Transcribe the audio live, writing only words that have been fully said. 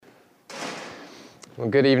Well,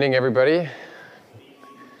 good evening, everybody.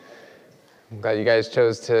 I'm glad you guys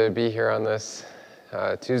chose to be here on this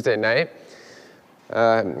Tuesday night.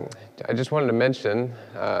 I just wanted to mention,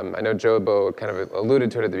 I know Jobo kind of alluded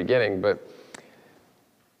to it at the beginning, but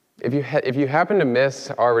if you happen to miss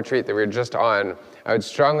our retreat that we were just on, I would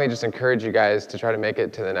strongly just encourage you guys to try to make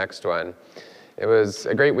it to the next one. It was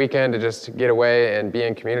a great weekend to just get away and be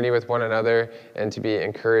in community with one another and to be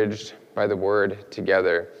encouraged by the Word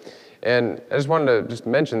together. And I just wanted to just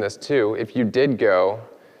mention this too. If you did go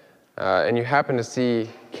and you happen to see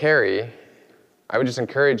Carrie, I would just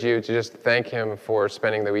encourage you to just thank him for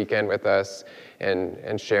spending the weekend with us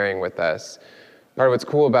and sharing with us. Part of what's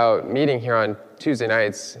cool about meeting here on Tuesday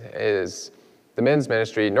nights is the men's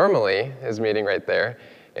ministry normally is meeting right there.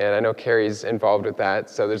 And I know Carrie's involved with that,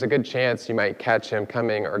 so there's a good chance you might catch him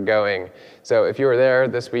coming or going. So if you were there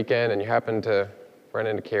this weekend and you happen to run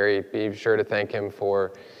into Carrie, be sure to thank him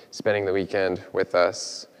for spending the weekend with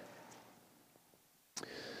us.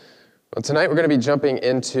 Well, tonight we're going to be jumping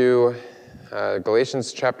into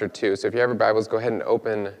Galatians chapter 2. So if you have your Bibles, go ahead and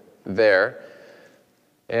open there.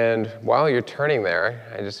 And while you're turning there,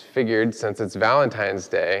 I just figured since it's Valentine's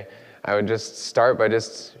Day, I would just start by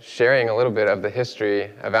just sharing a little bit of the history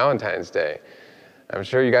of Valentine's Day. I'm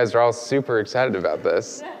sure you guys are all super excited about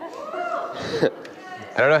this.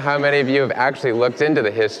 I don't know how many of you have actually looked into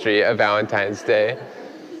the history of Valentine's Day.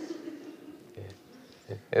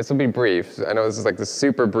 This will be brief. I know this is like the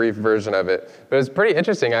super brief version of it, but it's pretty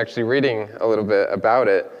interesting actually reading a little bit about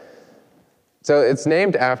it. So it's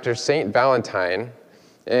named after Saint Valentine,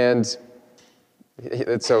 and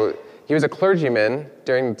so he was a clergyman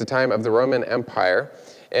during the time of the Roman Empire,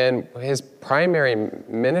 and his primary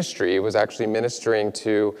ministry was actually ministering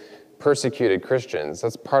to persecuted Christians.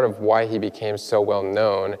 That's part of why he became so well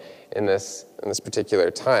known in this particular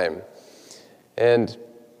time. And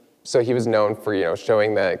so he was known for,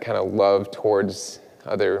 showing that kind of love towards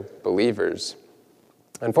other believers.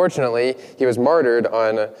 Unfortunately, he was martyred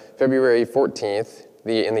on February 14th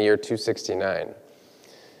in the year 269.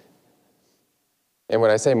 And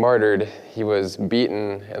when I say martyred, he was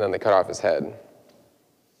beaten and then they cut off his head.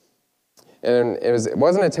 And it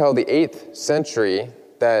wasn't until the 8th century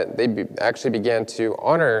that they actually began to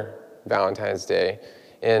honor Valentine's Day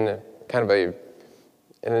in kind of an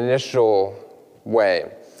initial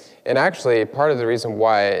way. And actually, part of the reason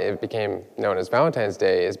why it became known as Valentine's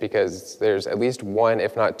Day is because there's at least one,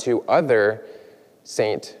 if not two other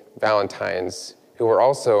Saint Valentines who were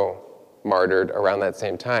also martyred around that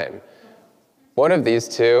same time. One of these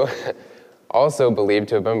two also believed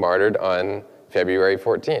to have been martyred on February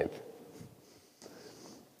 14th.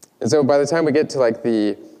 And so by the time we get to like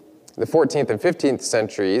the 14th and 15th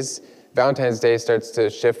centuries, Valentine's Day starts to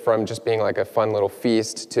shift from just being like a fun little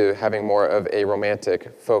feast to having more of a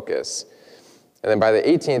romantic focus. And then by the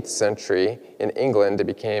 18th century, in England, it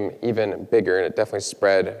became even bigger, and it definitely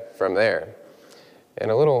spread from there.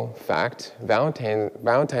 And a little fact,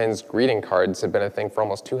 Valentine's greeting cards have been a thing for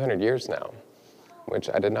almost 200 years now, which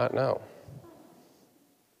I did not know.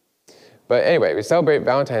 But anyway, we celebrate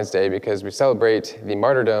Valentine's Day because we celebrate the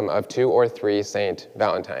martyrdom of 2 or 3 Saint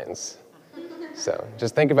Valentines. So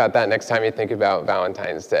just think about that next time you think about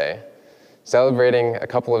Valentine's Day. Celebrating a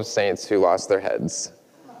couple of saints who lost their heads.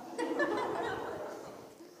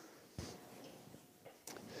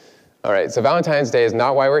 All right, so Valentine's Day is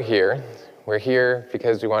not why we're here. We're here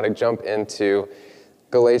because we want to jump into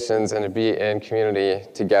Galatians and to be in community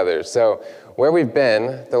together. So where we've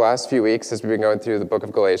been the last few weeks as we've been going through the book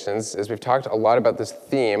of Galatians is we've talked a lot about this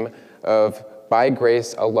theme of by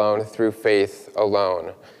grace alone, through faith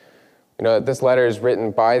alone. This letter is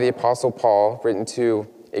written by the Apostle Paul, written to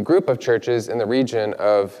a group of churches in the region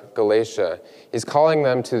of Galatia. He's calling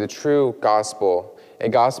them to the true gospel, a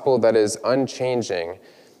gospel that is unchanging,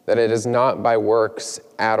 that it is not by works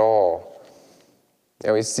at all.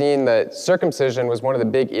 And we've seen that circumcision was one of the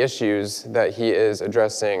big issues that he is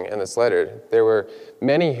addressing in this letter. There were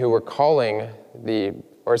many who were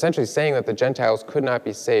or essentially saying that the Gentiles could not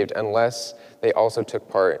be saved unless they also took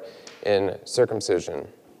part in circumcision.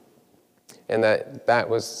 And that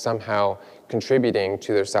was somehow contributing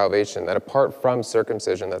to their salvation, that apart from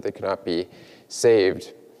circumcision, that they could not be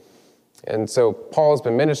saved. And so Paul has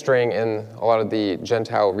been ministering in a lot of the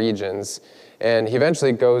Gentile regions, and he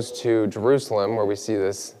eventually goes to Jerusalem, where we see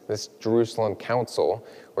this Jerusalem council,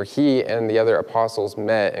 where he and the other apostles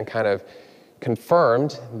met and kind of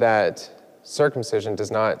confirmed that circumcision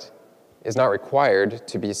is not required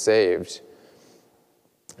to be saved.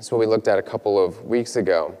 That's what we looked at a couple of weeks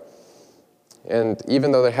ago. And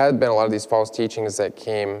even though there had been a lot of these false teachings that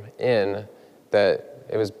came in, that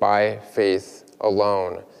it was by faith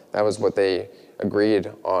alone, that was what they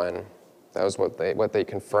agreed on. That was what they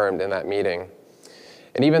confirmed in that meeting.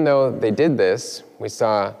 And even though they did this, we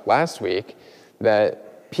saw last week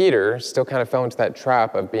that Peter still kind of fell into that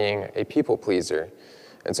trap of being a people pleaser.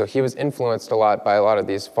 And so he was influenced a lot by a lot of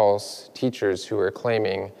these false teachers who were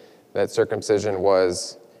claiming that circumcision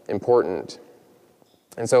was important.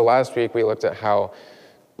 And so last week we looked at how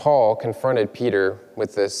Paul confronted Peter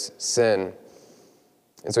with this sin.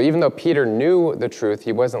 And so even though Peter knew the truth,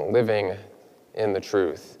 he wasn't living in the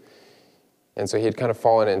truth. And so he had kind of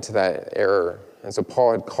fallen into that error. And so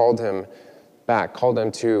Paul had called him back, called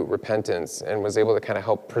him to repentance, and was able to kind of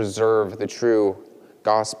help preserve the true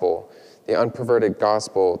gospel, the unperverted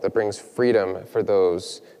gospel that brings freedom for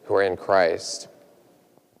those who are in Christ.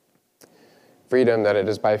 Freedom that it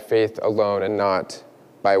is by faith alone and not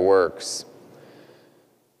by works.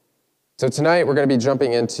 So tonight we're going to be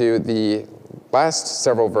jumping into the last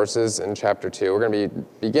several verses in chapter 2. We're going to be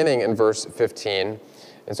beginning in verse 15.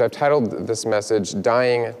 And so I've titled this message,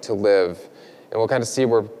 Dying to Live. And we'll kind of see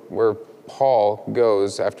where Paul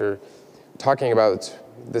goes after talking about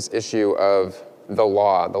this issue of the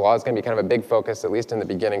law. The law is going to be kind of a big focus, at least in the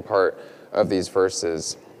beginning part of these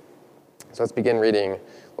verses. So let's begin reading.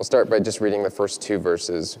 We'll start by just reading the first two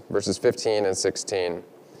verses 15 and 16.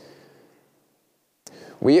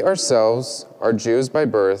 We ourselves are Jews by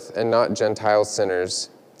birth and not Gentile sinners.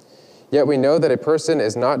 Yet we know that a person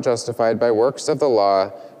is not justified by works of the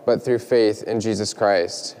law, but through faith in Jesus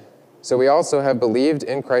Christ. So we also have believed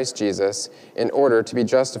in Christ Jesus in order to be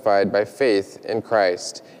justified by faith in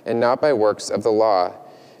Christ, and not by works of the law,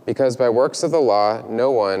 because by works of the law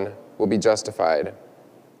no one will be justified.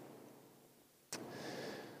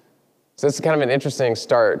 So this is kind of an interesting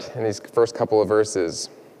start in these first couple of verses.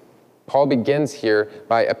 Paul begins here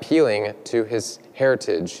by appealing to his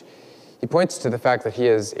heritage. He points to the fact that he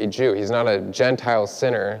is a Jew. He's not a Gentile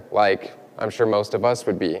sinner like I'm sure most of us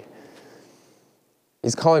would be.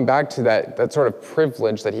 He's calling back to that sort of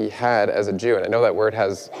privilege that he had as a Jew. And I know that word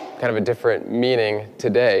has kind of a different meaning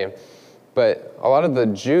today, but a lot of the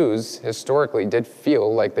Jews historically did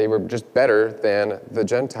feel like they were just better than the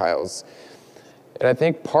Gentiles. And I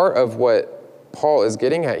think part of what Paul is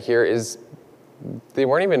getting at here is they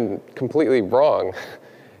weren't even completely wrong.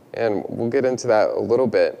 And we'll get into that a little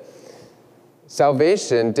bit.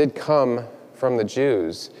 Salvation did come from the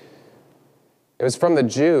Jews. It was from the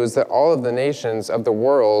Jews that all of the nations of the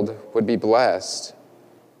world would be blessed.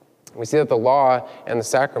 We see that the law and the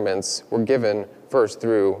sacraments were given first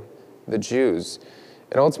through the Jews.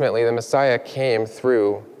 And ultimately, the Messiah came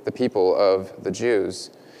through the people of the Jews.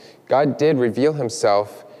 God did reveal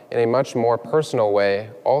himself in a much more personal way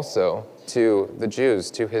also to the Jews,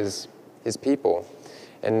 to his people,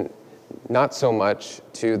 and not so much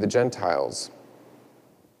to the Gentiles.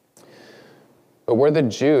 But were the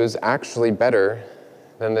Jews actually better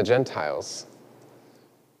than the Gentiles?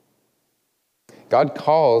 God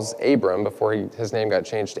calls Abram, before his name got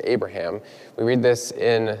changed to Abraham. We read this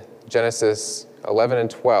in Genesis 11 and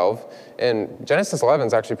 12. And Genesis 11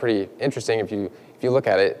 is actually pretty interesting if you look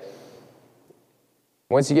at it.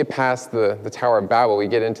 Once you get past the Tower of Babel, we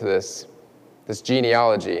get into this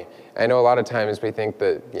genealogy. I know a lot of times we think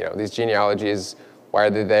that, these genealogies, why are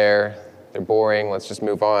they there? They're boring, let's just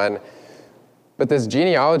move on. But this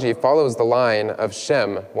genealogy follows the line of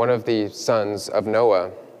Shem, one of the sons of Noah.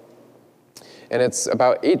 And it's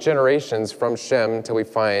about 8 generations from Shem till we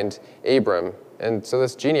find Abram. And so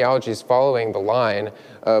this genealogy is following the line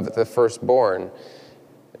of the firstborn.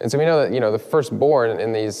 And so we know that, the firstborn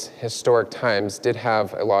in these historic times did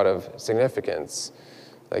have a lot of significance.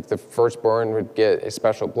 Like the firstborn would get a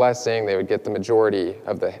special blessing, they would get the majority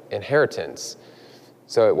of the inheritance.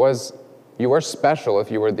 So you were special if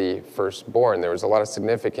you were the firstborn. There was a lot of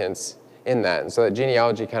significance in that. And so that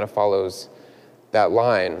genealogy kind of follows that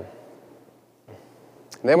line.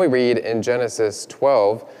 And then we read in Genesis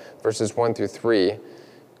 12, verses 1 through 3,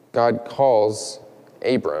 God calls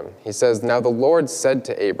Abram. He says, "Now the Lord said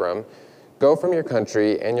to Abram, 'Go from your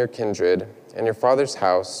country and your kindred and your father's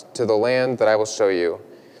house to the land that I will show you.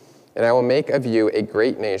 And I will make of you a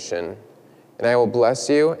great nation, and I will bless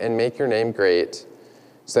you and make your name great,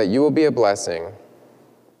 so that you will be a blessing.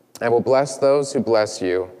 I will bless those who bless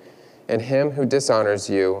you, and him who dishonors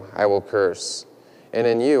you I will curse. And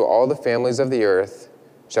in you all the families of the earth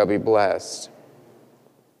shall be blessed.'"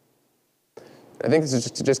 I think this is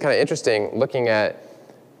just kind of interesting looking at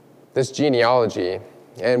this genealogy.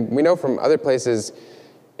 And we know from other places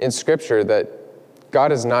in Scripture that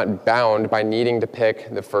God is not bound by needing to pick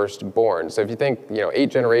the firstborn. So if you think, 8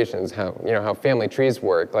 generations, how family trees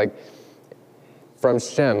work, like from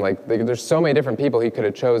Shem, there's so many different people he could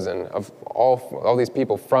have chosen of all these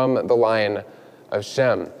people from the line of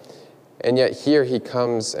Shem. And yet here he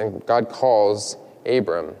comes and God calls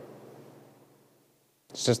Abram.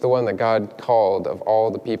 It's just the one that God called of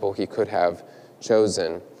all the people he could have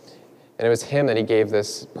chosen. And it was him that he gave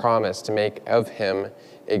this promise to make of him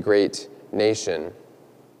a great nation.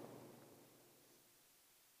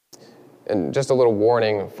 And just a little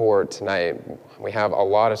warning for tonight. We have a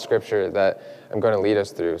lot of scripture that I'm going to lead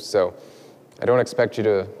us through. So I don't expect you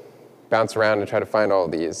to bounce around and try to find all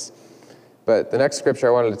of these. But the next scripture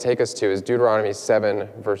I wanted to take us to is Deuteronomy 7,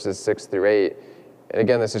 verses 6 through 8. And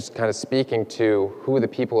again, this is kind of speaking to who the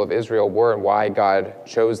people of Israel were and why God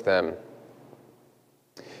chose them.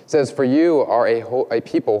 It says, "For you are a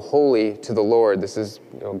people holy to the Lord." This is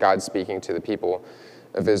God speaking to the people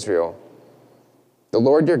of Israel. "The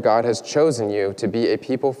Lord your God has chosen you to be a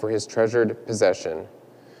people for his treasured possession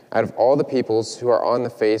out of all the peoples who are on the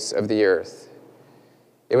face of the earth.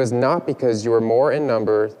 It was not because you were more in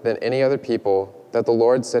number than any other people that the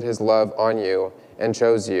Lord set his love on you and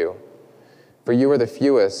chose you, for you are the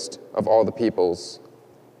fewest of all the peoples.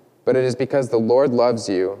 But it is because the Lord loves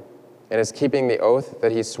you and is keeping the oath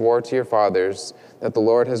that he swore to your fathers that the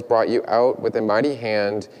Lord has brought you out with a mighty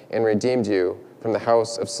hand and redeemed you from the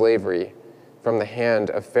house of slavery, from the hand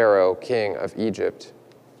of Pharaoh, king of Egypt."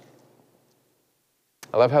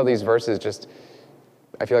 I love how these verses just,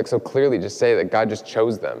 I feel like so clearly just say that God just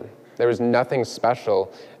chose them. There was nothing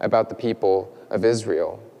special about the people of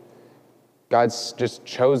Israel. God just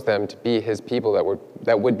chose them to be his people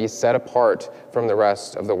that would be set apart from the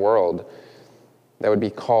rest of the world, that would be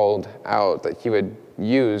called out, that he would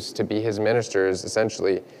use to be his ministers,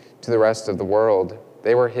 essentially, to the rest of the world.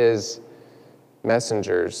 They were his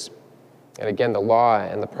messengers. And again, the law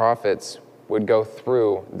and the prophets would go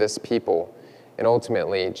through this people, and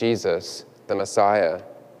ultimately Jesus, the Messiah.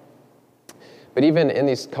 But even in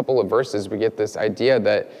these couple of verses, we get this idea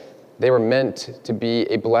that they were meant to be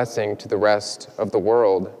a blessing to the rest of the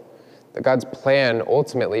world. That God's plan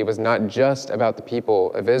ultimately was not just about the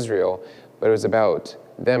people of Israel, but it was about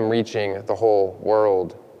them reaching the whole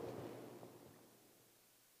world.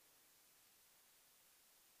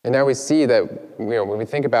 And now we see that when we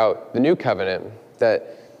think about the new covenant,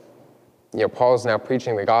 that Paul is now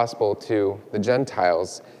preaching the gospel to the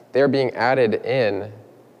Gentiles. They're being added in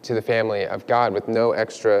to the family of God with no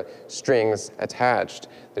extra strings attached.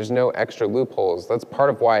 There's no extra loopholes. That's part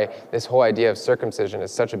of why this whole idea of circumcision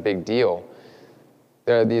is such a big deal.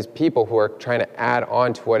 There are these people who are trying to add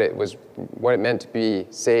on to what it meant to be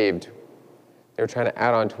saved. They were trying to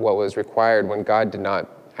add on to what was required when God did not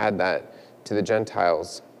add that to the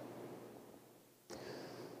Gentiles.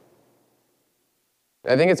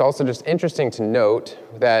 I think it's also just interesting to note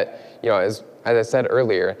that, as I said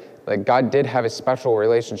earlier, like God did have a special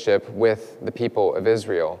relationship with the people of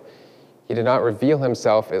Israel. He did not reveal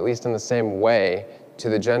himself, at least in the same way, to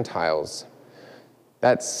the Gentiles.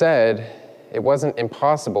 That said, it wasn't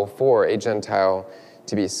impossible for a Gentile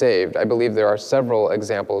to be saved. I believe there are several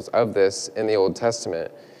examples of this in the Old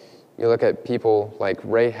Testament. You look at people like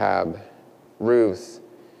Rahab, Ruth,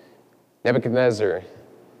 Nebuchadnezzar.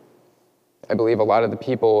 I believe a lot of the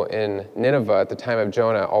people in Nineveh at the time of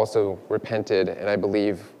Jonah also repented and I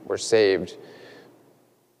believe were saved.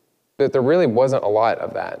 But there really wasn't a lot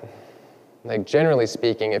of that. Like generally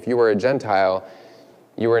speaking, if you were a Gentile,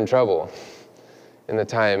 you were in trouble in the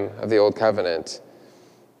time of the Old Covenant.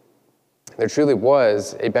 There truly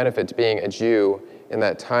was a benefit to being a Jew in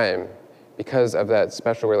that time because of that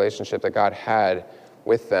special relationship that God had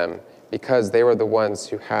with them, because they were the ones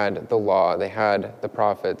who had the law, they had the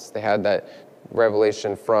prophets, they had that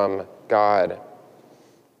revelation from God.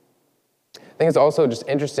 I think it's also just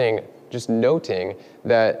interesting just noting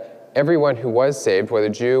that everyone who was saved, whether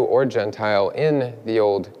Jew or Gentile in the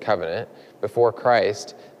Old Covenant before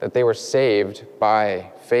Christ, that they were saved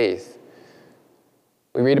by faith.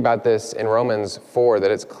 We read about this in Romans 4,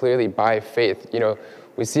 that it's clearly by faith.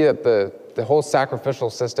 We see that the whole sacrificial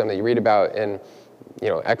system that you read about in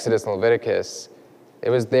Exodus and Leviticus, it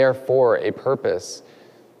was there for a purpose.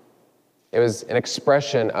 It was an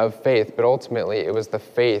expression of faith, but ultimately it was the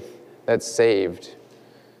faith that saved.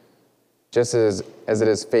 Just as it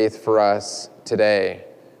is faith for us today.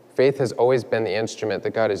 Faith has always been the instrument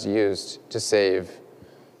that God has used to save.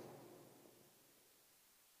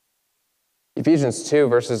 Ephesians 2,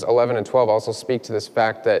 verses 11 and 12 also speak to this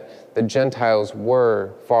fact that the Gentiles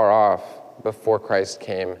were far off before Christ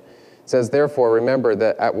came. It says, "Therefore, remember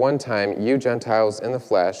that at one time you Gentiles in the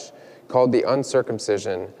flesh, called the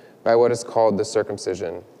uncircumcision by what is called the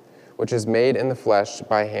circumcision, which is made in the flesh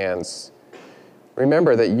by hands.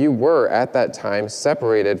 Remember that you were at that time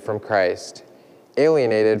separated from Christ,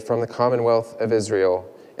 alienated from the commonwealth of Israel,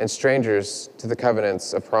 and strangers to the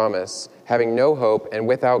covenants of promise, having no hope and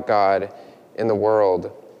without God in the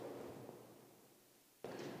world.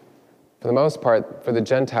 For the most part, for the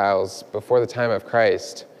Gentiles, before the time of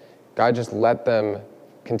Christ, God just let them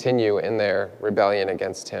continue in their rebellion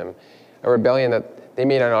against him. A rebellion that they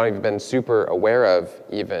may not have been super aware of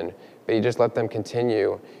even, but he just let them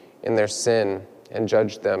continue in their sin and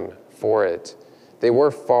judged them for it. They were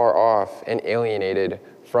far off and alienated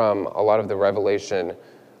from a lot of the revelation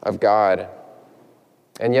of God.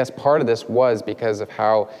 And yes, part of this was because of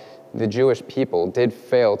how the Jewish people did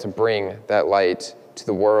fail to bring that light to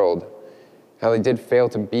the world, how they did fail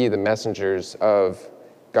to be the messengers of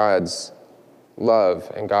God's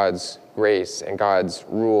love and God's grace and God's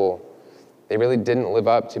rule. They really didn't live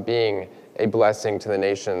up to being a blessing to the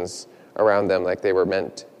nations around them like they were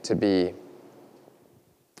meant to be.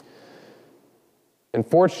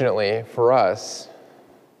 Unfortunately for us,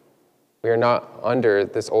 we are not under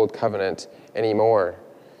this old covenant anymore.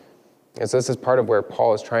 And so this is part of where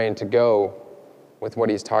Paul is trying to go with what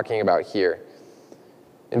he's talking about here.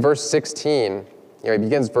 In verse 16, he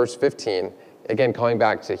begins verse 15, again calling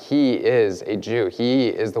back to he is a Jew. He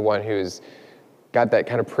is the one who's got that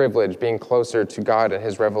kind of privilege, being closer to God and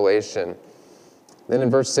his revelation. Then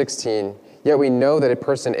in verse 16, yet we know that a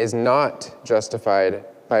person is not justified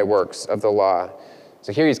by works of the law.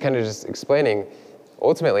 So here he's kind of just explaining,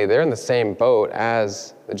 ultimately, they're in the same boat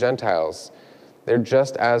as the Gentiles. They're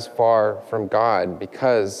just as far from God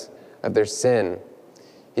because of their sin.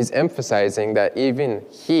 He's emphasizing that even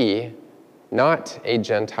he, not a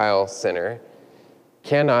Gentile sinner,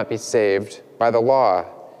 cannot be saved by the law.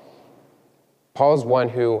 Paul's one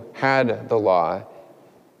who had the law.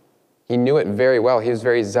 He knew it very well. He was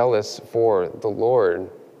very zealous for the Lord.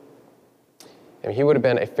 And he would have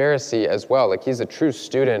been a Pharisee as well. Like, he's a true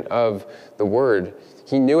student of the word.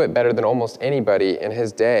 He knew it better than almost anybody in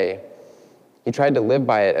his day. He tried to live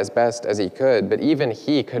by it as best as he could, but even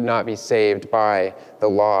he could not be saved by the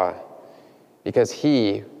law because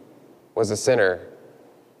he was a sinner.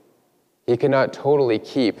 He could not totally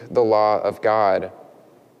keep the law of God.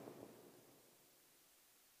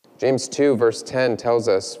 James 2, verse 10 tells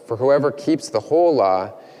us, "For whoever keeps the whole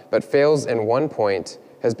law but fails in one point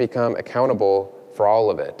has become accountable for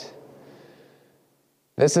all of it."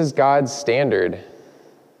 This is God's standard.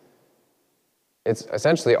 It's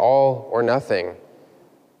essentially all or nothing.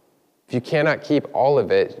 If you cannot keep all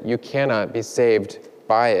of it, you cannot be saved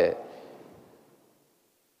by it.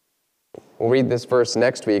 We'll read this verse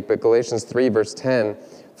next week, but Galatians 3, verse 10,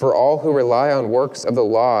 "For all who rely on works of the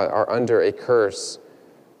law are under a curse.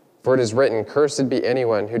 For it is written, 'Cursed be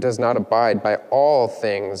anyone who does not abide by all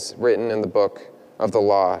things written in the book of the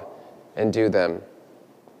law and do them.'"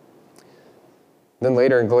 Then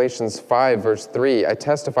later in Galatians 5, verse 3, "I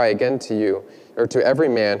testify again to you, or to every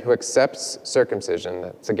man who accepts circumcision,"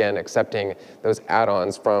 that's again accepting those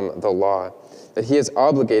add-ons from the law, "that he is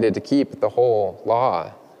obligated to keep the whole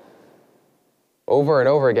law." Over and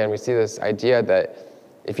over again, we see this idea that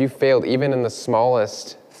if you failed even in the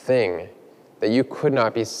smallest thing, that you could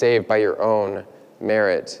not be saved by your own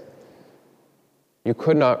merit. You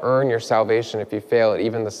could not earn your salvation if you fail at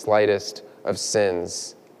even the slightest of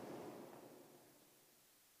sins.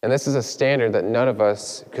 And this is a standard that none of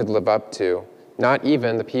us could live up to, not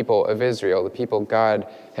even the people of Israel, the people God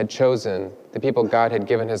had chosen, the people God had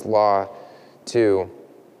given his law to.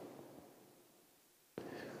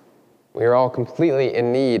 We are all completely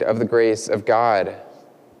in need of the grace of God.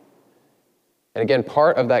 And again,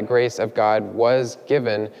 part of that grace of God was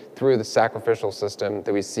given through the sacrificial system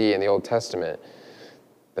that we see in the Old Testament,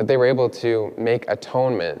 that they were able to make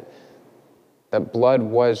atonement, that blood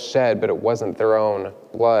was shed, but it wasn't their own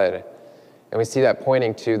blood. And we see that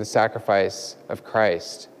pointing to the sacrifice of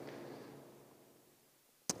Christ.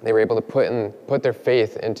 They were able to put their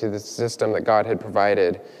faith into the system that God had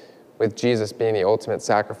provided, with Jesus being the ultimate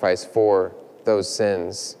sacrifice for those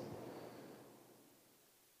sins.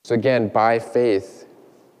 So again, by faith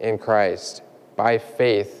in Christ, by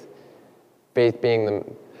faith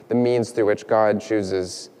being the means through which God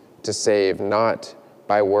chooses to save, not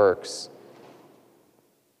by works.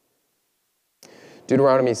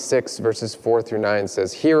 Deuteronomy 6, verses 4 through 9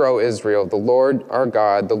 says, "Hear, O Israel, the Lord our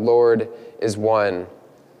God, the Lord is one.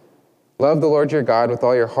 Love the Lord your God with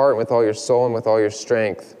all your heart, with all your soul, and with all your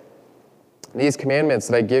strength. These commandments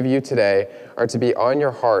that I give you today are to be on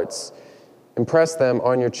your hearts. Impress them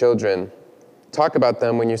on your children. Talk about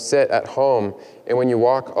them when you sit at home and when you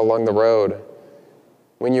walk along the road,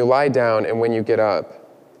 when you lie down and when you get up.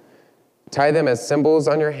 Tie them as symbols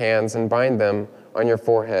on your hands and bind them on your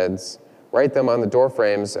foreheads. Write them on the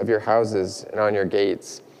doorframes of your houses and on your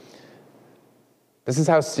gates." This is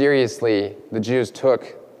how seriously the Jews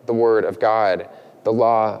took the word of God, the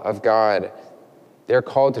law of God. They're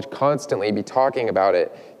called to constantly be talking about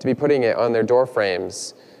it, to be putting it on their door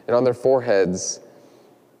frames and on their foreheads.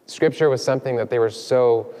 Scripture was something that they were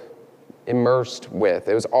so immersed with.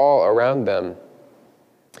 It was all around them.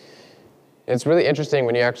 And it's really interesting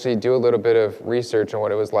when you actually do a little bit of research on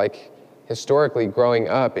what it was like historically growing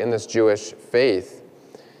up in this Jewish faith.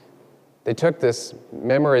 They took this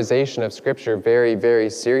memorization of Scripture very, very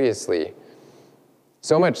seriously.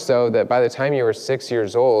 So much so that by the time you were 6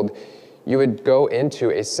 years old, you would go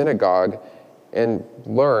into a synagogue and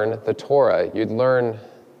learn the Torah. You'd learn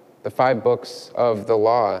the 5 books of the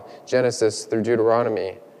law, Genesis through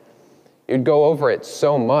Deuteronomy. You'd go over it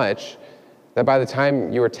so much that by the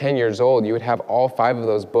time you were 10 years old, you would have all 5 of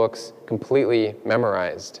those books completely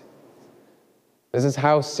memorized. This is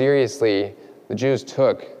how seriously the Jews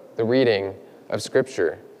took the reading of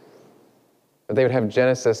Scripture. That they would have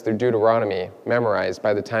Genesis through Deuteronomy memorized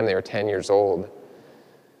by the time they were 10 years old.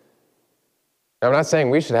 Now, I'm not saying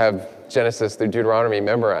we should have Genesis through Deuteronomy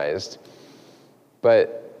memorized,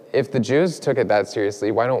 but if the Jews took it that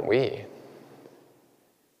seriously, why don't we?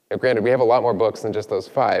 Now, granted, we have a lot more books than just those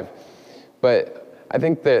 5, but I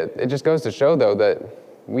think that it just goes to show, though, that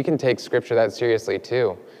we can take Scripture that seriously,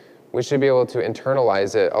 too. We should be able to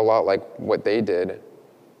internalize it a lot like what they did.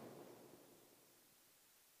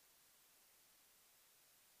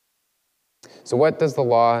 So what does the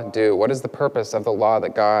law do? What is the purpose of the law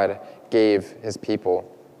that God gave his people?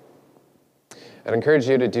 I'd encourage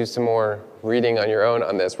you to do some more reading on your own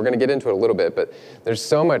on this. We're going to get into it a little bit, but there's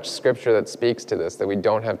so much Scripture that speaks to this that we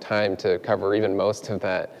don't have time to cover even most of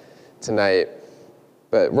that tonight.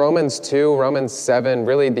 But Romans 2, Romans 7,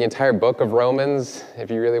 really the entire book of Romans,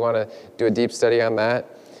 if you really want to do a deep study on that.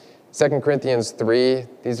 2 Corinthians 3,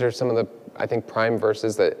 these are some of the, I think, prime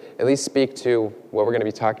verses that at least speak to what we're going to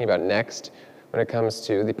be talking about next when it comes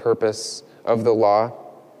to the purpose of the law.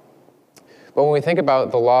 But when we think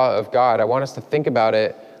about the law of God, I want us to think about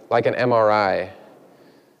it like an MRI.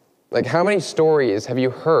 Like, how many stories have you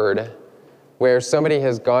heard where somebody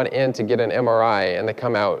has gone in to get an MRI and they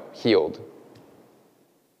come out healed?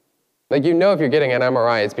 Like, you know if you're getting an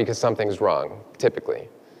MRI, it's because something's wrong, typically.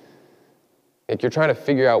 Like, you're trying to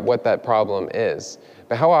figure out what that problem is.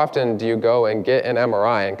 But how often do you go and get an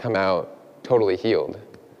MRI and come out totally healed?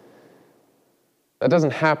 That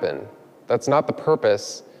doesn't happen. That's not the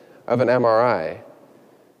purpose of an MRI.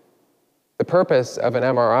 The purpose of an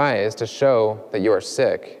MRI is to show that you are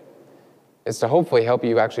sick. It's to hopefully help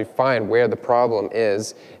you actually find where the problem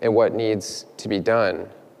is and what needs to be done.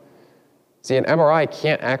 See, an MRI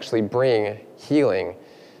can't actually bring healing.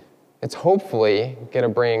 It's hopefully going to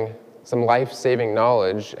bring some life-saving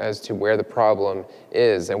knowledge as to where the problem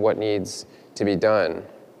is and what needs to be done.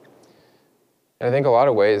 And I think a lot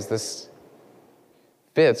of ways this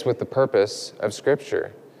fits with the purpose of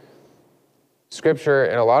Scripture. Scripture,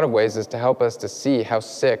 in a lot of ways, is to help us to see how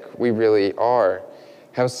sick we really are,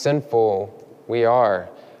 how sinful we are,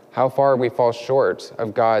 how far we fall short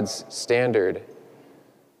of God's standard.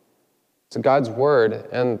 So God's word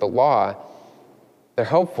and the law, they're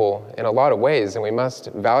helpful in a lot of ways, and we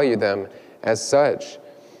must value them as such.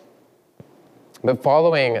 But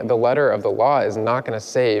following the letter of the law is not going to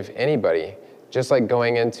save anybody, just like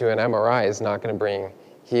going into an MRI is not going to bring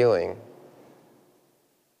healing.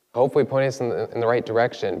 Hopefully point us in the right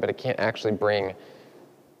direction, but it can't actually bring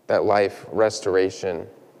that life restoration.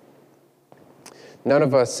 None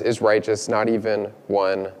of us is righteous, not even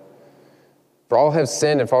one. For all have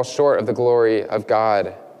sinned and fall short of the glory of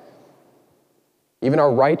God. Even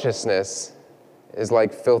our righteousness is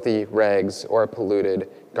like filthy rags or a polluted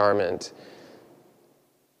garment.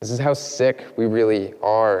 This is how sick we really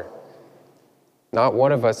are. Not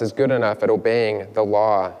one of us is good enough at obeying the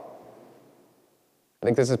law. I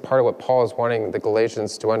think this is part of what Paul is wanting the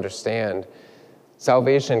Galatians to understand.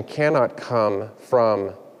 Salvation cannot come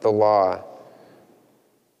from the law.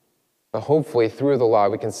 But hopefully through the law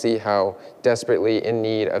we can see how desperately in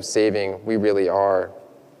need of saving we really are.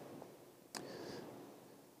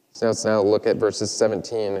 So let's now look at verses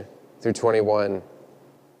 17 through 21.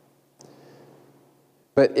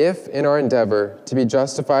 But if in our endeavor to be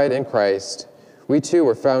justified in Christ, we too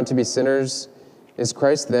were found to be sinners, is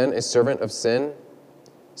Christ then a servant of sin?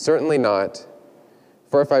 Certainly not.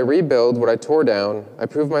 For if I rebuild what I tore down, I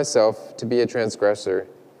prove myself to be a transgressor.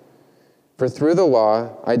 For through the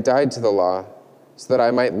law I died to the law, so that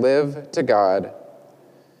I might live to God.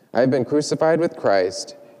 I have been crucified with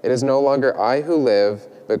Christ. It is no longer I who live,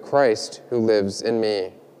 but Christ who lives in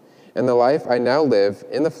me. And the life I now live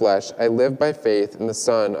in the flesh, I live by faith in the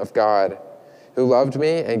Son of God, who loved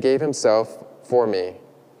me and gave himself for me.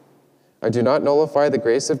 I do not nullify the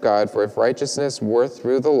grace of God, for if righteousness were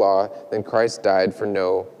through the law, then Christ died for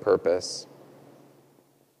no purpose.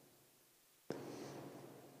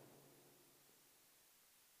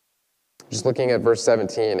 Just looking at verse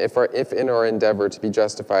 17, if in our endeavor to be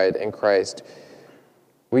justified in Christ,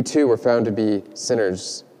 we too were found to be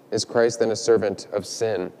sinners, is Christ then a servant of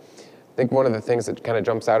sin? I think one of the things that kind of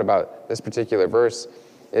jumps out about this particular verse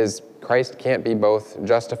is Christ can't be both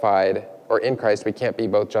justified, or in Christ we can't be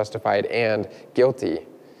both justified and guilty.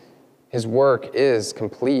 His work is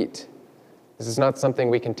complete. This is not something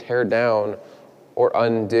we can tear down or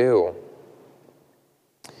undo.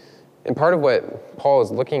 And part of what Paul is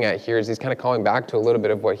looking at here is he's kind of calling back to a little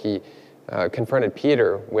bit of what he confronted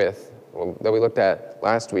Peter with, that we looked at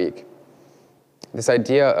last week. This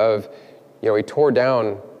idea of, we tore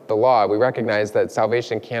down the law. We recognize that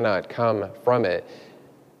salvation cannot come from it.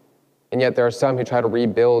 And yet there are some who try to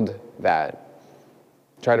rebuild that,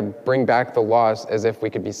 try to bring back the law as if we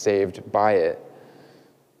could be saved by it.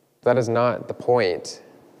 That is not the point.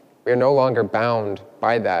 We are no longer bound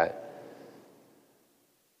by that.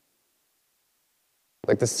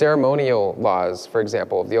 Like the ceremonial laws, for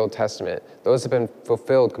example, of the Old Testament, those have been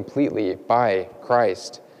fulfilled completely by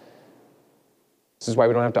Christ. This is why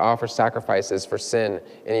we don't have to offer sacrifices for sin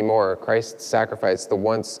anymore. Christ's sacrifice, the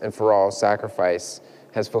once and for all sacrifice,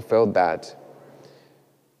 has fulfilled that.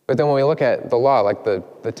 But then when we look at the law, like the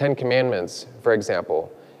Ten Commandments, for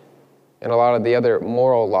example, and a lot of the other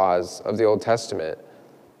moral laws of the Old Testament,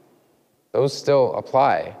 those still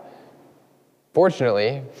apply.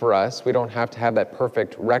 Fortunately for us, we don't have to have that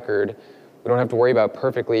perfect record. We don't have to worry about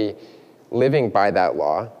perfectly living by that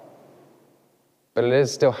law. But it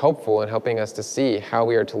is still helpful in helping us to see how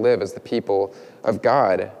we are to live as the people of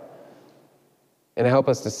God, and help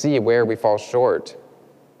us to see where we fall short.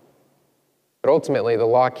 But ultimately, the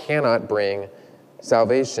law cannot bring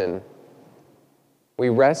salvation. We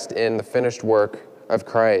rest in the finished work of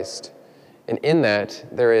Christ, and in that,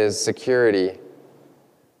 there is security.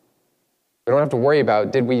 We don't have to worry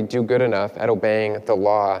about, did we do good enough at obeying the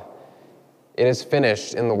law? It is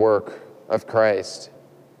finished in the work of Christ.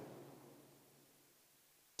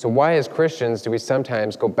 So why, as Christians, do we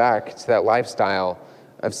sometimes go back to that lifestyle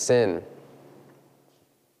of sin?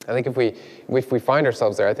 I think if we find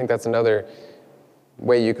ourselves there, I think that's another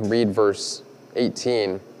way you can read verse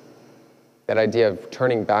 18, that idea of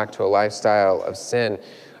turning back to a lifestyle of sin.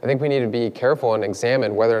 I think we need to be careful and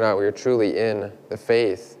examine whether or not we are truly in the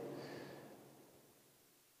faith.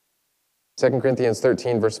 2 Corinthians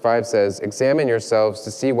 13, verse 5 says, "Examine yourselves to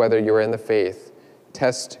see whether you are in the faith.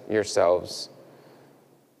 Test yourselves."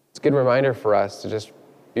 It's a good reminder for us to just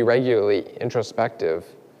be regularly introspective.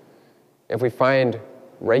 If we find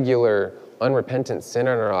regular, unrepentant sin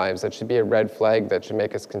in our lives, that should be a red flag that should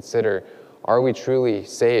make us consider, are we truly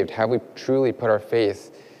saved? Have we truly put our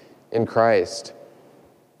faith in Christ?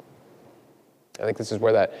 I think this is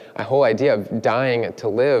where that whole idea of dying to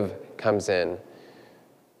live comes in.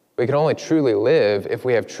 We can only truly live if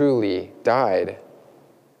we have truly died.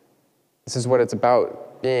 This is what it's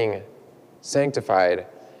about, being sanctified.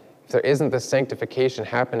 If there isn't this sanctification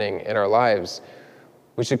happening in our lives,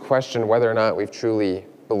 we should question whether or not we've truly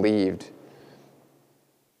believed.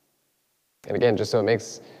 And again, just so it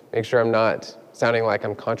make sure I'm not sounding like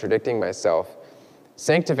I'm contradicting myself,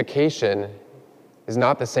 sanctification is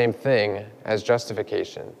not the same thing as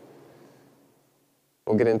justification.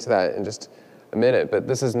 We'll get into that in just a minute, but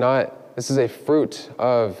this is a fruit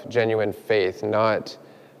of genuine faith,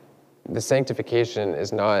 the sanctification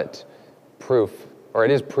is not proof, or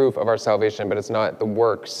it is proof of our salvation, but it's not the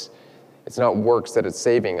works. It's not works that it's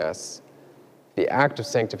saving us. The act of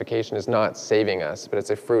sanctification is not saving us, but it's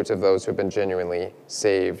a fruit of those who have been genuinely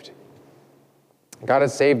saved. God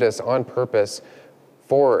has saved us on purpose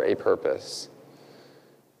for a purpose.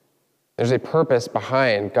 There's a purpose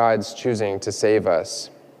behind God's choosing to save us.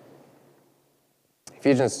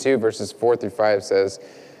 Ephesians 2, verses 4 through 5 says,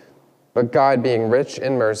 "But God, being rich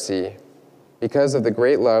in mercy, because of the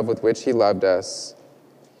great love with which he loved us,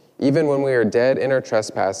 even when we were dead in our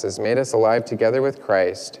trespasses, made us alive together with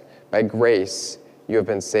Christ. By grace you have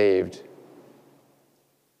been saved."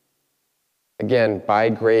 Again, by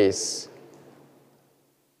grace,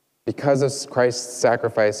 because of Christ's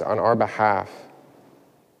sacrifice on our behalf,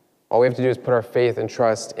 all we have to do is put our faith and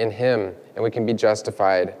trust in him, and we can be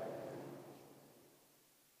justified.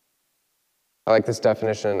 I like this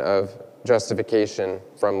definition of justification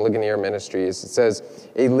from Ligonier Ministries. It says,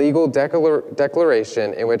 "A legal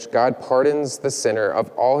declaration in which God pardons the sinner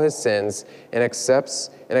of all his sins and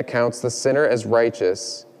accepts and accounts the sinner as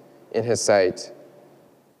righteous in his sight."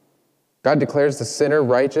 God declares the sinner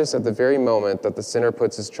righteous at the very moment that the sinner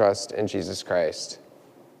puts his trust in Jesus Christ.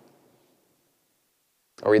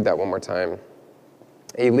 I'll read that one more time.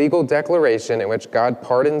 A legal declaration in which God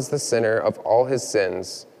pardons the sinner of all his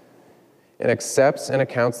sins and accepts and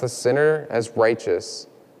accounts the sinner as righteous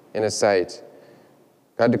in his sight.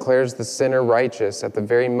 God declares the sinner righteous at the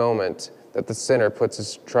very moment that the sinner puts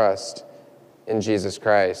his trust in Jesus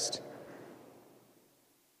Christ.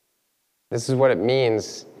 This is what it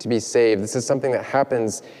means to be saved. This is something that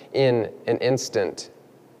happens in an instant.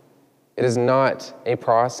 It is not a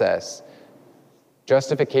process.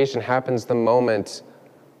 Justification happens the moment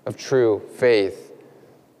of true faith.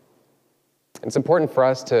 It's important for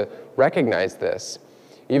us to recognize this.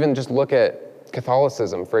 Even just look at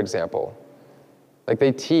Catholicism, for example. Like,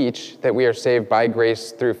 they teach that we are saved by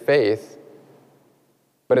grace through faith,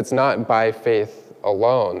 but it's not by faith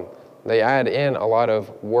alone. They add in a lot of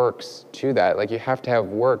works to that. Like, you have to have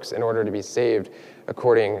works in order to be saved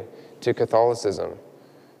according to Catholicism.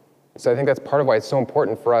 So I think that's part of why it's so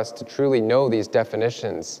important for us to truly know these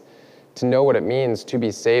definitions, to know what it means to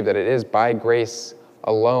be saved, that it is by grace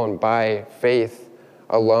alone, by faith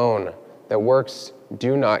alone, that works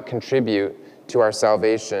do not contribute to our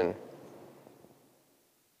salvation.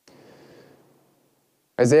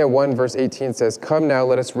 Isaiah 1 verse 18 says, "Come now,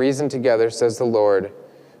 let us reason together, says the Lord.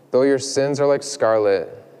 Though your sins are like scarlet,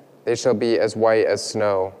 they shall be as white as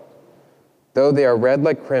snow. Though they are red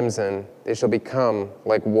like crimson, they shall become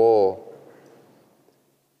like wool."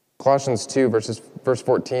 Colossians 2 verse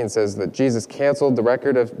 14 says that Jesus canceled the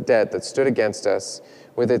record of debt that stood against us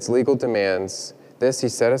with its legal demands. This he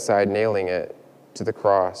set aside, nailing it to the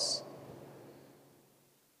cross.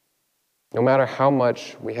 No matter how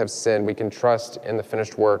much we have sinned, we can trust in the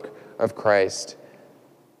finished work of Christ,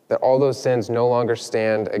 that all those sins no longer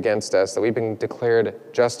stand against us, that we've been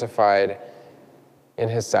declared justified in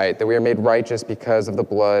his sight, that we are made righteous because of the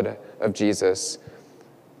blood of Jesus,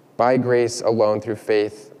 by grace alone, through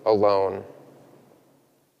faith alone.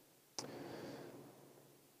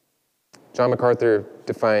 John MacArthur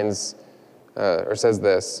defines or says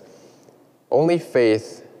this: "Only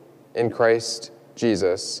faith in Christ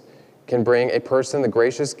Jesus can bring a person the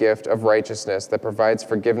gracious gift of righteousness that provides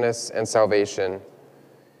forgiveness and salvation.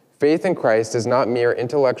 Faith in Christ is not mere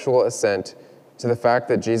intellectual assent to the fact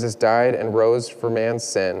that Jesus died and rose for man's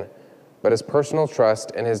sin, but is personal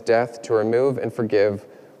trust in his death to remove and forgive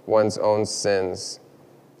one's own sins.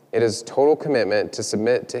 It is total commitment to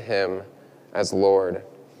submit to him as Lord."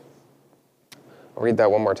 I'll read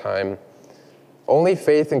that one more time. Only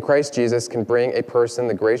faith in Christ Jesus can bring a person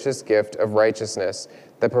the gracious gift of righteousness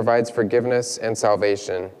that provides forgiveness and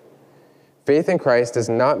salvation. Faith in Christ is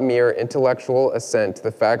not mere intellectual assent to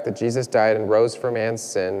the fact that Jesus died and rose for man's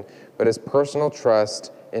sin, but is personal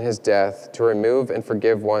trust in his death to remove and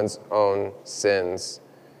forgive one's own sins.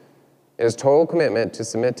 It is total commitment to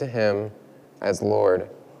submit to him as Lord.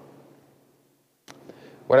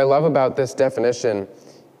 What I love about this definition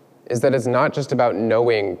is that it's not just about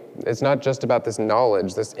knowing, it's not just about this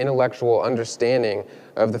knowledge, this intellectual understanding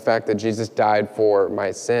of the fact that Jesus died for my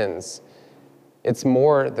sins. It's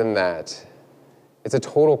more than that. It's a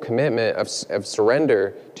total commitment of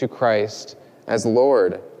surrender to Christ as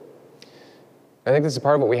Lord. I think this is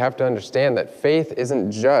part of what we have to understand, that faith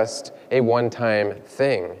isn't just a one-time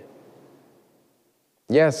thing.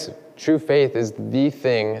 Yes, true faith is the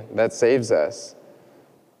thing that saves us.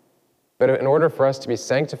 But in order for us to be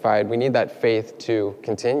sanctified, we need that faith to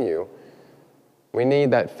continue. We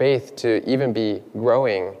need that faith to even be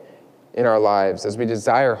growing in our lives as we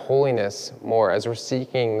desire holiness more, as we're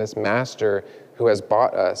seeking this master who has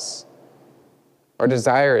bought us. Our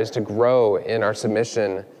desire is to grow in our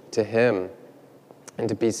submission to him and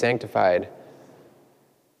to be sanctified.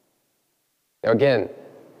 Now again,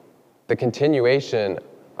 the continuation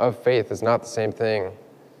of faith is not the same thing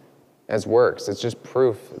as works. It's just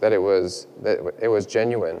proof that it was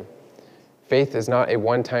genuine. Faith is not a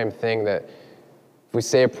one-time thing that if we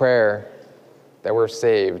say a prayer that we're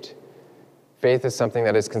saved. Faith is something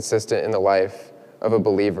that is consistent in the life of a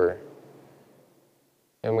believer.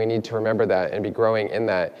 And we need to remember that and be growing in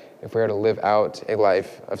that if we are to live out a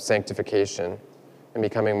life of sanctification and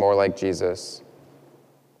becoming more like Jesus.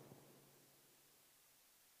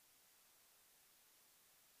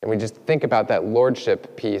 And we just think about that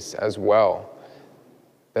lordship piece as well.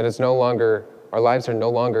 That it's no longer, our lives are no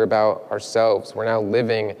longer about ourselves. We're now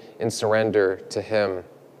living in surrender to him.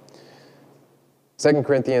 2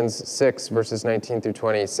 Corinthians 6, verses 19 through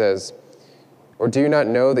 20 says, "Or do you not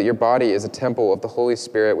know that your body is a temple of the Holy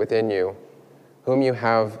Spirit within you, whom you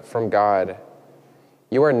have from God?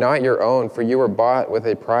 You are not your own, for you were bought with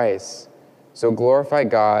a price. So glorify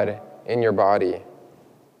God in your body.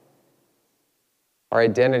 Our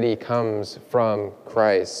identity comes from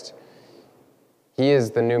Christ. He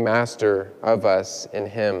is the new master of us in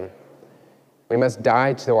him. We must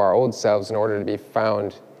die to our old selves in order to be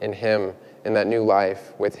found in him, in that new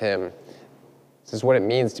life with him. This is what it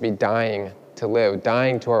means to be dying to live,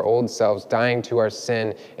 dying to our old selves, dying to our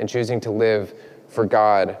sin, and choosing to live for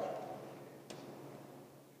God.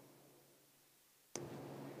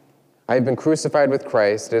 I have been crucified with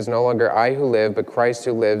Christ. It is no longer I who live, but Christ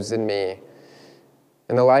who lives in me.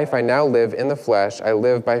 In the life I now live in the flesh, I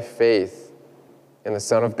live by faith in the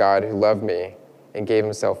Son of God who loved me and gave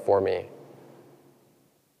himself for me.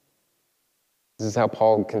 This is how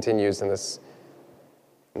Paul continues in this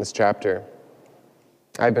chapter.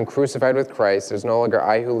 I have been crucified with Christ. It is no longer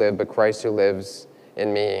I who live, but Christ who lives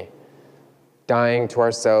in me. Dying to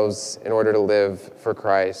ourselves in order to live for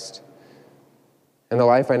Christ. In the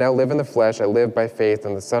life I now live in the flesh, I live by faith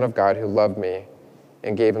in the Son of God who loved me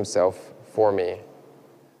and gave himself for me.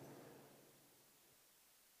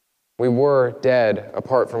 We were dead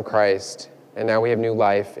apart from Christ, and now we have new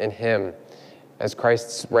life in him, as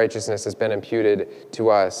Christ's righteousness has been imputed to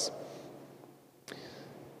us.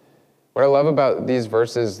 What I love about these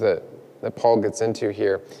verses that Paul gets into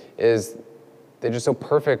here is they just so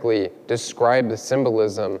perfectly describe the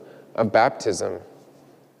symbolism of baptism.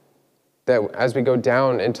 That as we go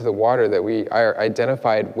down into the water, that we are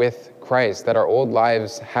identified with Christ, that our old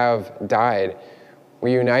lives have died.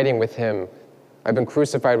 We're uniting with him. I've been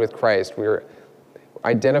crucified with Christ. We're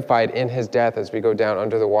identified in his death as we go down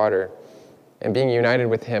under the water, and being united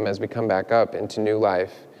with him as we come back up into new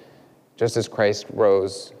life, just as Christ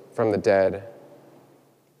rose from the dead.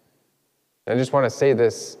 And I just want to say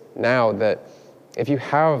this now, that if you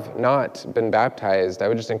have not been baptized, I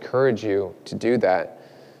would just encourage you to do that.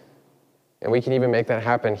 And we can even make that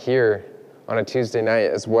happen here on a Tuesday night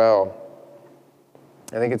as well.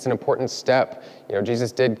 I think it's an important step.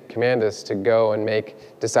 Jesus did command us to go and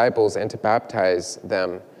make disciples and to baptize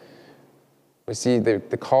them. We see the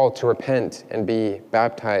call to repent and be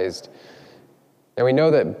baptized. And we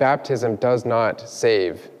know that baptism does not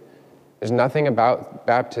save. There's nothing about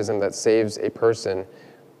baptism that saves a person,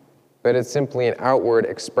 but it's simply an outward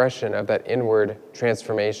expression of that inward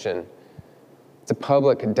transformation. It's a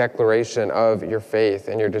public declaration of your faith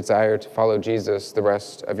and your desire to follow Jesus the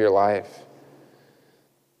rest of your life.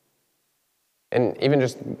 And even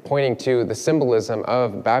just pointing to the symbolism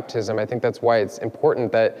of baptism, I think that's why it's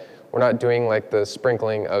important that we're not doing like the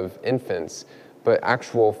sprinkling of infants, but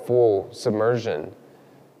actual full submersion.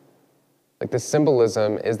 Like the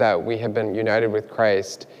symbolism is that we have been united with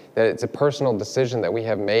Christ, that it's a personal decision that we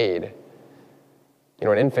have made.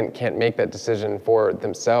 An infant can't make that decision for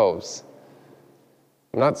themselves.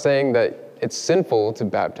 I'm not saying that it's sinful to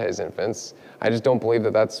baptize infants. I just don't believe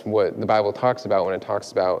that that's what the Bible talks about when it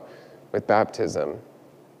talks about with baptism.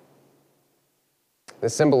 The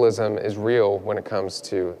symbolism is real when it comes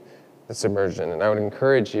to the submersion, and I would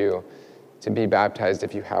encourage you to be baptized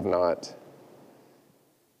if you have not.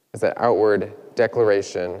 It's that outward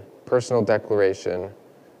declaration, personal declaration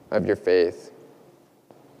of your faith.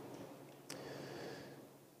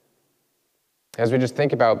 As we just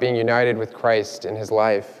think about being united with Christ in his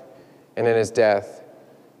life and in his death,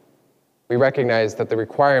 we recognize that the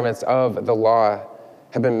requirements of the law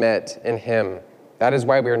have been met in him. That is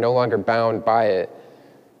why we are no longer bound by it.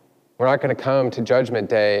 We're not going to come to Judgment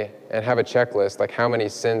Day and have a checklist like how many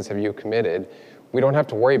sins have you committed. We don't have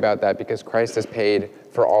to worry about that because Christ has paid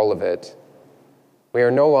for all of it. We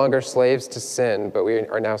are no longer slaves to sin, but we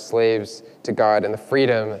are now slaves to God and the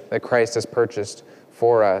freedom that Christ has purchased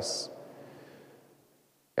for us.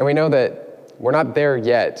 And we know that we're not there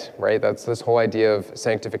yet, right? That's this whole idea of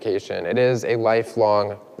sanctification. It is a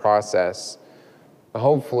lifelong process.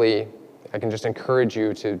 Hopefully, I can just encourage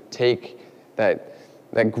you to take that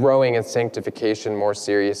growing in sanctification more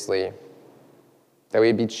seriously. That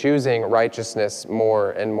we'd be choosing righteousness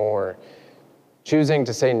more and more. Choosing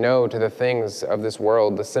to say no to the things of this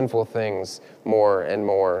world, the sinful things, more and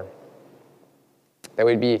more. That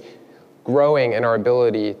we'd be growing in our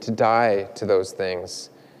ability to die to those things,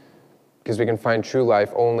 because we can find true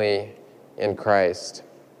life only in Christ.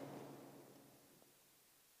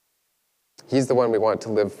 He's the one we want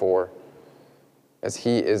to live for, as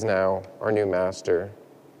he is now our new master.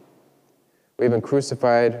 We've been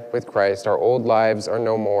crucified with Christ. Our old lives are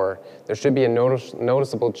no more. There should be a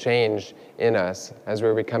noticeable change in us as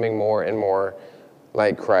we're becoming more and more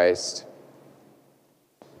like Christ.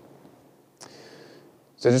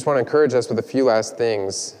 So I just want to encourage us with a few last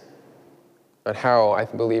things on how I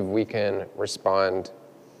believe we can respond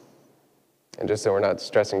And just so we're not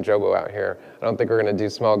stressing Jobo out here, I don't think we're going to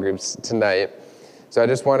do small groups tonight. So I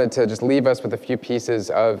just wanted to just leave us with a few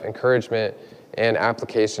pieces of encouragement and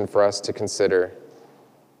application for us to consider.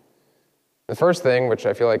 The first thing, which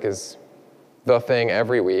I feel like is the thing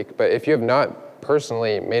every week, but if you have not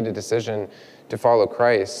personally made a decision to follow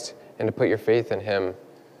Christ and to put your faith in him,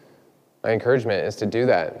 my encouragement is to do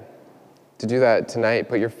that. To do that tonight,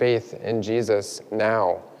 put your faith in Jesus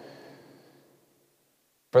now.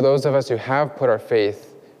 For those of us who have put our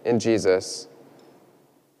faith in Jesus,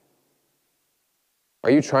 are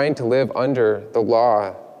you trying to live under the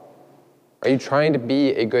law? Are you trying to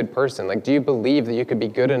be a good person? Like, do you believe that you could be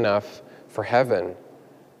good enough for heaven?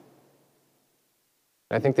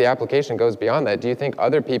 I think the application goes beyond that. Do you think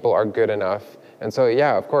other people are good enough? And so,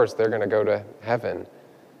 yeah, of course, they're going to go to heaven.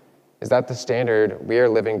 Is that the standard we are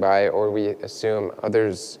living by, or we assume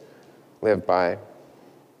others live by?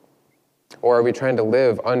 Or are we trying to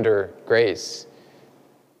live under grace?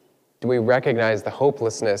 Do we recognize the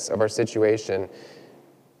hopelessness of our situation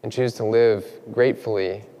and choose to live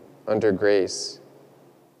gratefully under grace?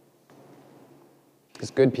 Because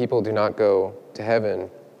good people do not go to heaven,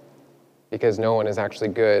 because no one is actually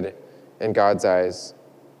good in God's eyes.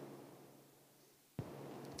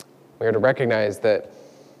 We are to recognize that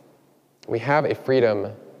we have a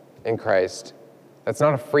freedom in Christ. That's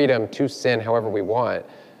not a freedom to sin however we want,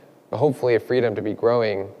 but hopefully a freedom to be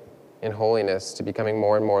growing in holiness, to becoming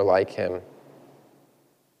more and more like him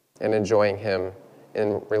and enjoying him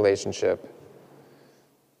in relationship.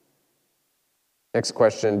 Next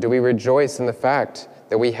question, do we rejoice in the fact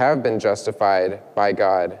that we have been justified by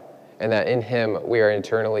God and that in him we are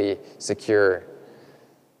eternally secure?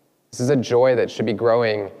 This is a joy that should be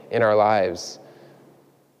growing in our lives.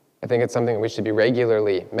 I think it's something that we should be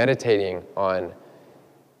regularly meditating on,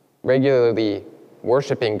 regularly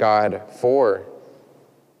worshiping God for.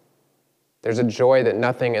 There's a joy that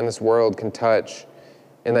nothing in this world can touch,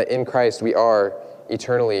 and that in Christ we are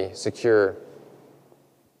eternally secure.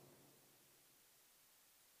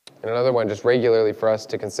 And another one, just regularly for us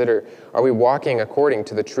to consider, are we walking according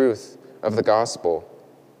to the truth of the gospel?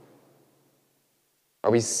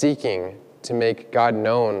 Are we seeking to make God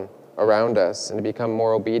known around us and to become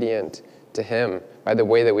more obedient to him by the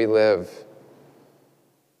way that we live?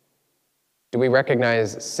 Do we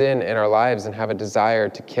recognize sin in our lives and have a desire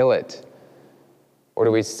to kill it? Or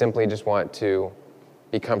do we simply just want to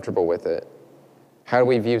be comfortable with it? How do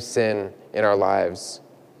we view sin in our lives?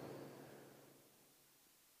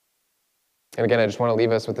 And again, I just want to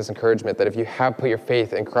leave us with this encouragement that if you have put your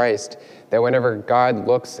faith in Christ, that whenever God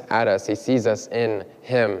looks at us, he sees us in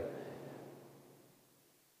him.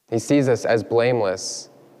 He sees us as blameless.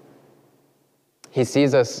 He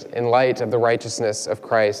sees us in light of the righteousness of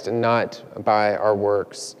Christ and not by our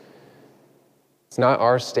works. It's not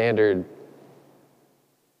our standard.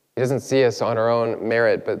 He doesn't see us on our own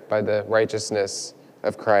merit, but by the righteousness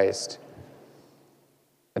of Christ.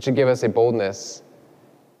 That should give us a boldness.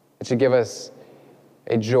 It should give us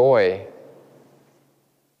a joy.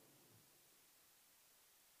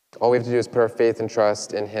 All we have to do is put our faith and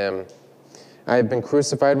trust in him. I have been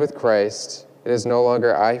crucified with Christ. It is no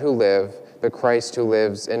longer I who live, but Christ who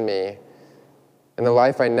lives in me. In the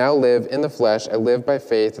life I now live in the flesh, I live by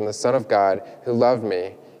faith in the Son of God who loved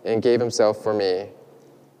me and gave himself for me.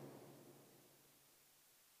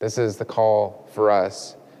 This is the call for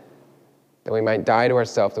us, that we might die to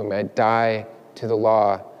ourselves, that we might die to the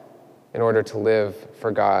law in order to live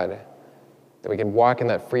for God, that we can walk in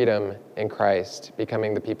that freedom in Christ,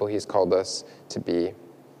 becoming the people he's called us to be.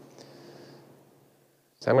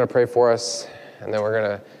 So I'm going to pray for us, and then we're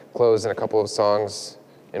going to close in a couple of songs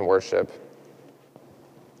in worship.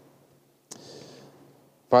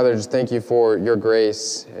 Father, just thank you for your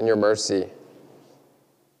grace and your mercy.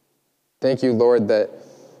 Thank you, Lord, that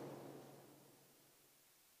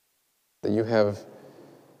you have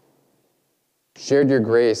shared your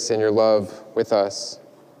grace and your love with us,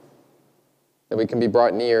 that we can be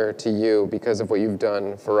brought near to you because of what you've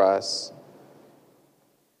done for us.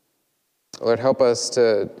 Lord, help us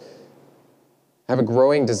to have a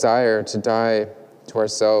growing desire to die to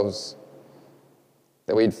ourselves,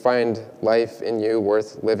 that we'd find life in you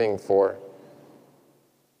worth living for,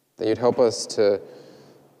 that you'd help us to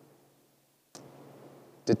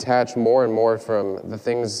detach more and more from the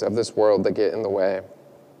things of this world that get in the way.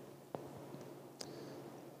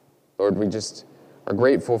 Lord, we just are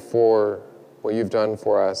grateful for what you've done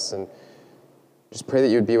for us, and just pray that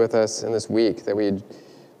you'd be with us in this week, that we'd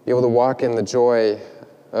be able to walk in the joy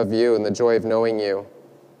of you and the joy of knowing you,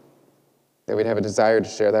 that we'd have a desire to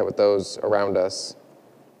share that with those around us.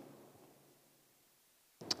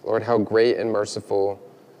 Lord, how great and merciful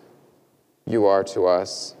you are to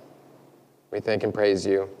us. We thank and praise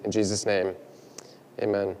you. In Jesus' name,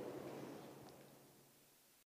 amen.